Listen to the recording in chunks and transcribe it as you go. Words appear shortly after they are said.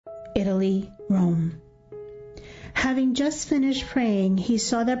Italy, Rome. Having just finished praying, he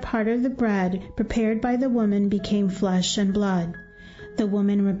saw that part of the bread prepared by the woman became flesh and blood. The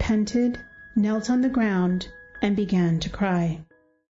woman repented, knelt on the ground, and began to cry.